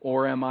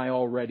 or am I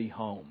already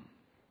home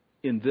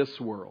in this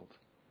world,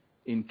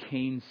 in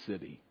Cain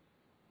City,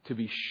 to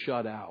be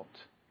shut out?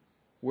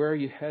 Where are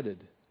you headed?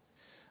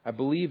 I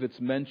believe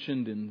it's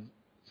mentioned in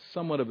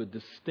somewhat of a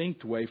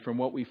distinct way from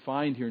what we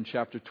find here in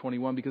chapter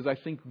 21, because I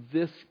think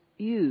this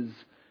is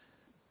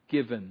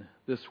given,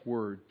 this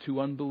word,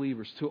 to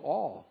unbelievers, to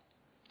all,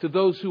 to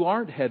those who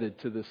aren't headed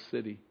to this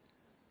city.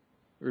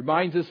 It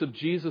reminds us of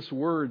Jesus'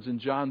 words in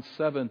John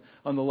 7.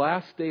 On the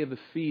last day of the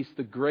feast,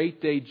 the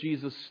great day,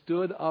 Jesus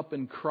stood up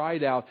and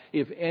cried out,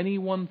 "If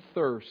anyone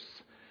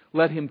thirsts,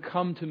 let him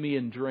come to me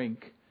and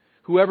drink.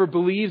 Whoever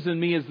believes in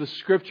me, as the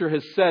Scripture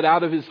has said,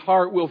 out of his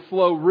heart will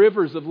flow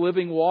rivers of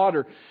living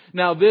water."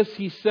 Now this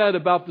he said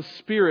about the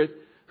Spirit,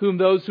 whom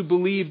those who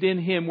believed in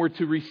Him were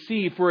to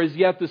receive, for as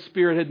yet the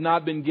Spirit had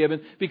not been given,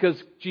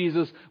 because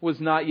Jesus was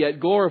not yet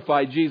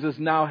glorified. Jesus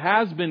now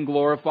has been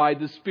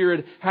glorified. The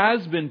Spirit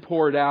has been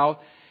poured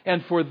out.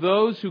 And for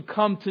those who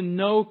come to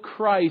know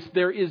Christ,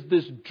 there is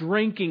this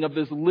drinking of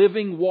this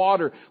living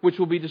water, which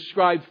will be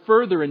described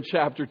further in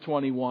chapter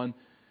 21.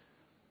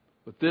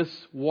 But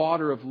this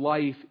water of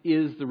life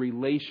is the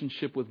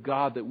relationship with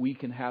God that we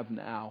can have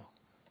now.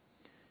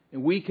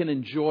 And we can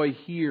enjoy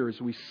here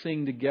as we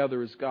sing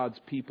together as God's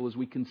people, as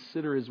we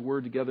consider His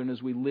Word together, and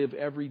as we live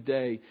every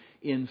day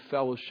in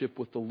fellowship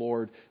with the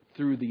Lord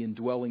through the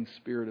indwelling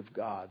Spirit of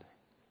God.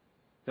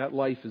 That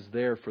life is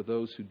there for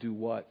those who do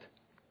what?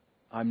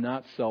 I'm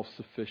not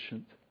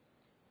self-sufficient.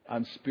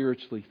 I'm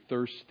spiritually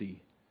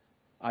thirsty.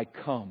 I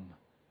come,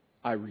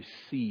 I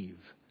receive,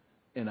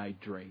 and I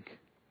drink.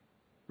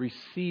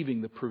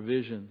 Receiving the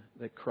provision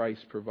that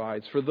Christ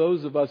provides. For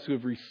those of us who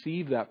have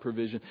received that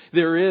provision,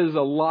 there is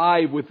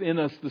alive within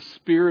us the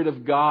Spirit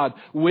of God,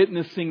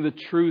 witnessing the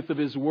truth of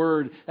His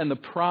Word and the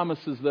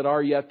promises that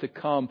are yet to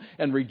come,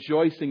 and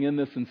rejoicing in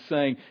this and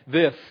saying,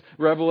 this,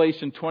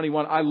 Revelation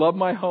 21, I love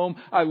my home,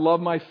 I love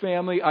my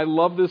family, I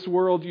love this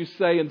world, you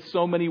say, in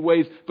so many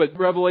ways, but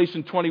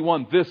Revelation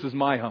 21, this is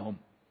my home.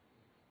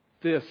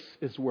 This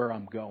is where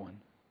I'm going.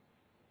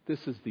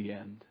 This is the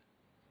end.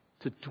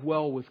 To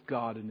dwell with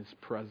God in His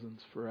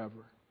presence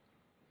forever.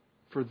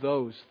 For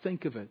those,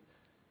 think of it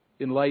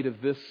in light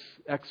of this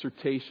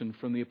exhortation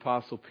from the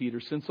Apostle Peter.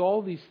 Since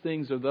all these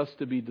things are thus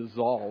to be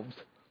dissolved,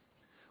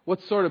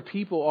 what sort of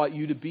people ought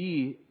you to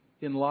be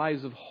in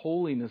lives of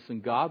holiness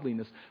and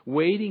godliness,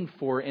 waiting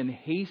for and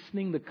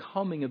hastening the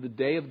coming of the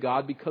day of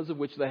God, because of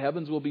which the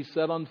heavens will be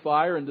set on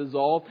fire and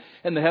dissolved,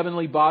 and the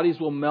heavenly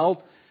bodies will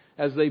melt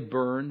as they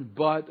burn,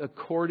 but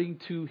according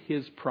to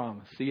His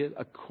promise. See it?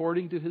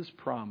 According to His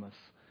promise.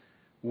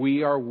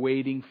 We are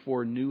waiting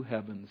for new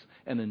heavens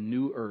and a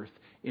new earth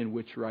in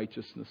which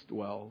righteousness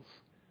dwells.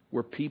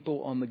 We're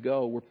people on the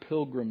go. We're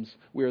pilgrims.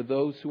 We are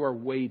those who are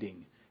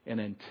waiting and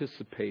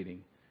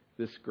anticipating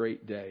this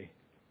great day.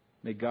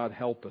 May God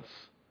help us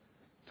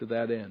to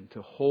that end,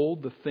 to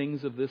hold the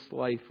things of this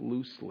life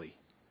loosely,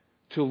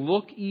 to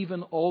look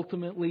even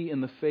ultimately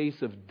in the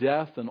face of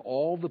death and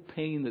all the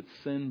pain that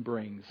sin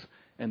brings,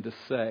 and to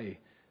say,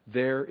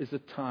 there is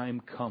a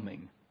time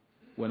coming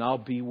when I'll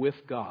be with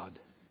God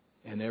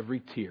and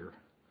every tear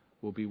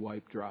will be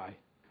wiped dry.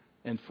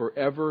 And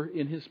forever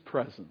in His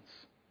presence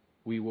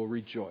we will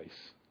rejoice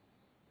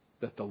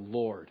that the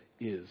Lord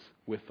is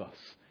with us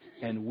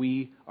and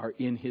we are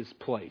in His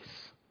place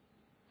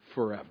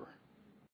forever.